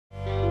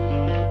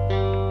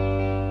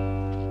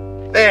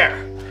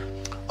There.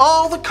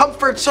 All the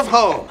comforts of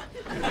home.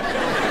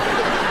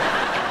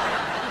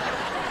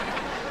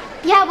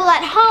 Yeah, well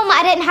at home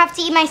I didn't have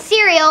to eat my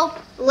cereal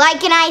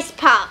like an ice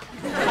pop.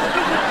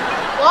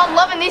 Well, I'm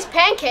loving these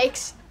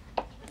pancakes.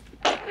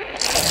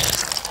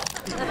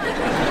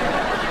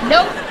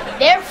 Nope,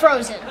 they're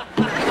frozen.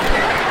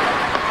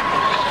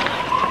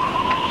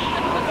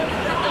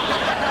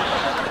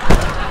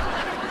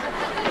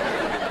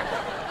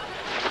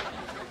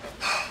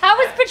 How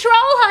was patrol,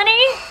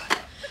 honey?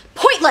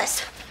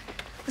 Pointless!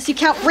 Unless you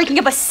count breaking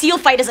up a seal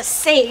fight as a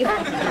save.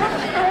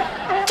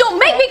 Don't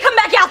make me come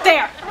back out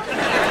there!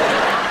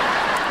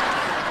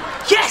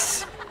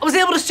 Yes! I was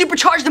able to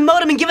supercharge the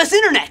modem and give us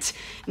internet.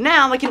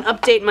 Now I can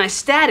update my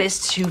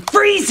status to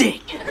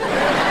freezing.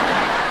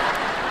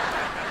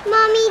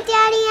 Mommy, Daddy,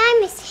 I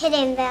miss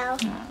Hiddenville.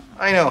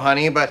 I know,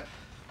 honey, but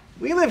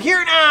we live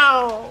here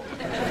now.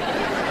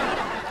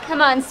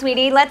 Come on,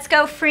 sweetie, let's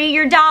go free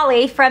your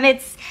dolly from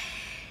its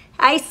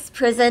ice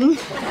prison.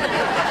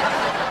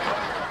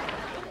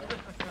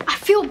 I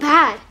feel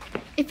bad.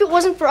 If it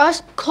wasn't for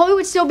us, Chloe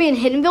would still be in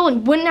Hiddenville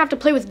and wouldn't have to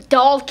play with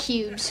doll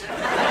cubes.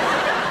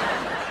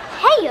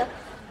 Hey,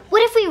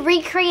 what if we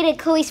recreated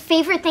Chloe's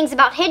favorite things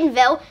about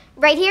Hiddenville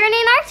right here in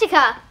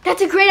Antarctica?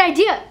 That's a great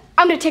idea.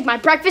 I'm gonna take my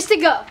breakfast to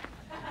go.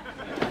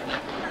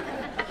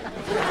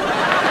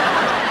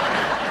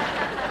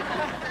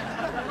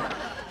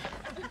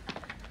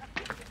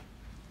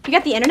 You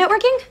got the internet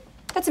working?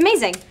 That's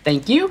amazing.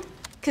 Thank you.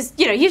 Because,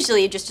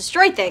 usually you just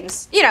destroy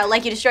things.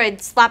 Like you destroyed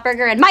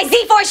Slapburger and my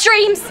Z4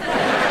 streams!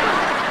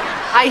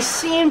 I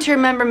seem to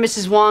remember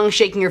Mrs. Wong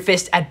shaking her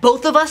fist at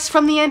both of us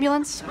from the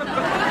ambulance.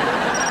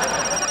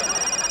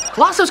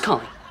 Colosso's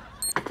calling.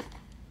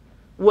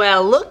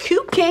 Well, look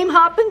who came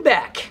hopping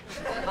back.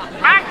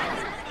 Max,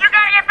 you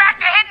gotta get back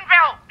to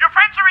Hiddenville. Your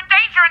friends are in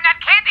danger and that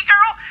candy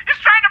girl is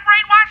trying to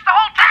brainwash the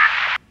whole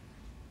town.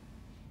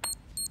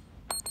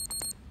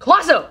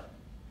 Colosso!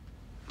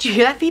 Did you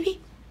hear that, Phoebe?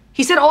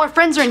 He said all our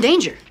friends are in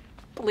danger.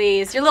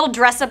 Please, your little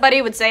dress-up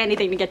buddy would say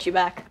anything to get you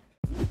back.